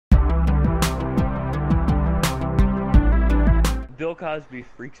Bill Cosby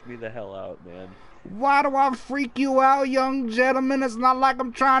freaks me the hell out, man. Why do I freak you out, young gentleman? It's not like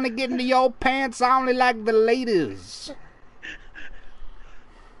I'm trying to get into your pants. I only like the ladies.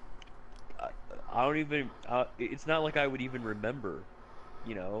 I don't even. It's not like I would even remember.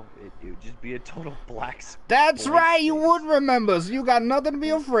 You know, it would just be a total black. That's right, you would remember. So you got nothing to be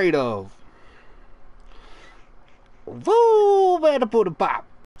afraid of. Woo, better put a pop.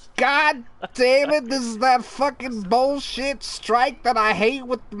 God damn it, this is that fucking bullshit strike that I hate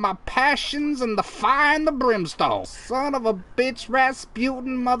with my passions and the fire and the brimstone. Son of a bitch,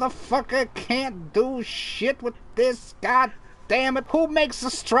 Rasputin motherfucker can't do shit with this. God damn it. Who makes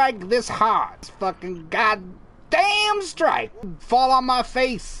a strike this hard? This fucking goddamn strike. Fall on my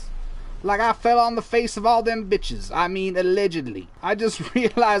face. Like I fell on the face of all them bitches. I mean, allegedly. I just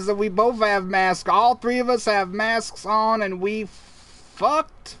realized that we both have masks. All three of us have masks on and we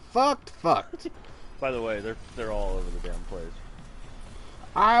fucked. By the way, they're all over the damn place.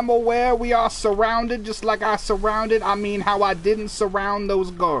 I'm aware we are surrounded just like I how I didn't surround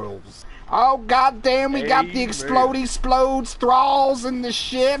those girls. Oh goddamn, we got the explodes thralls and the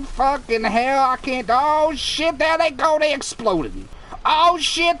shit. Fucking hell, I can't. Oh shit, there they go, they exploded. Oh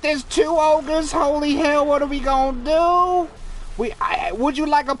shit, there's two ogres. Holy hell, what are we gonna do? Would you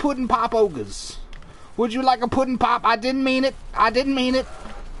like a pudding pop, ogres? Would you like a pudding pop? I didn't mean it.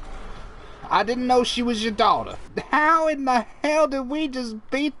 I didn't know she was your daughter. How in the hell did we just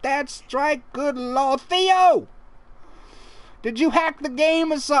beat that strike? Good lord. Theo! Did you hack the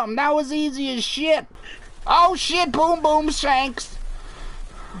game or something? That was easy as shit. Oh shit, boom boom shanks.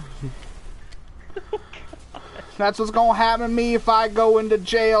 That's what's gonna happen to me if I go into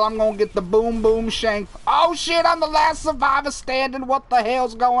jail. I'm gonna get the boom boom shank. Oh shit, I'm the last survivor standing. What the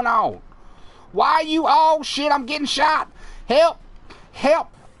hell's going on? Why are you? Oh shit, I'm getting shot. Help! Help!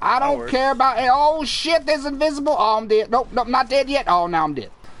 I don't care about it. Oh shit, there's invisible. Oh, I'm dead. Nope, not dead yet. Oh, now I'm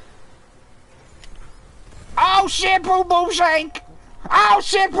dead. Oh shit, boom boom shank. Oh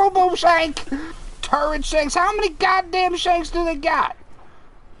shit, boom boom shank. Turret shanks. How many goddamn shanks do they got?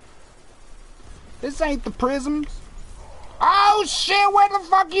 This ain't the prisms. Oh shit, where the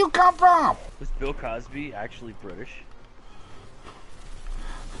fuck you come from? Was Bill Cosby actually British?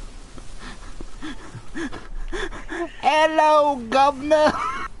 Hello, governor.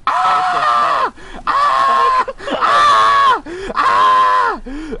 Ah! Ah! Ah! Ah!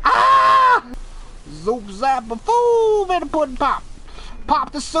 Ah! Zoop zap a fool, better pudding pop.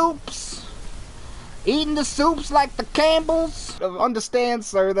 Pop the soups. Eating the soups like the Campbells. Understand,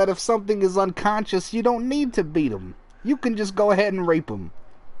 sir, that if something is unconscious, you don't need to beat them. You can just go ahead and rape them.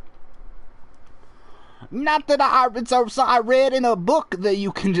 Not that I read in a book that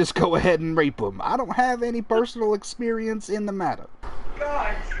you can just go ahead and rape them. I don't have any personal experience in the matter.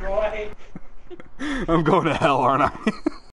 God, Troy. I'm going to hell, aren't I?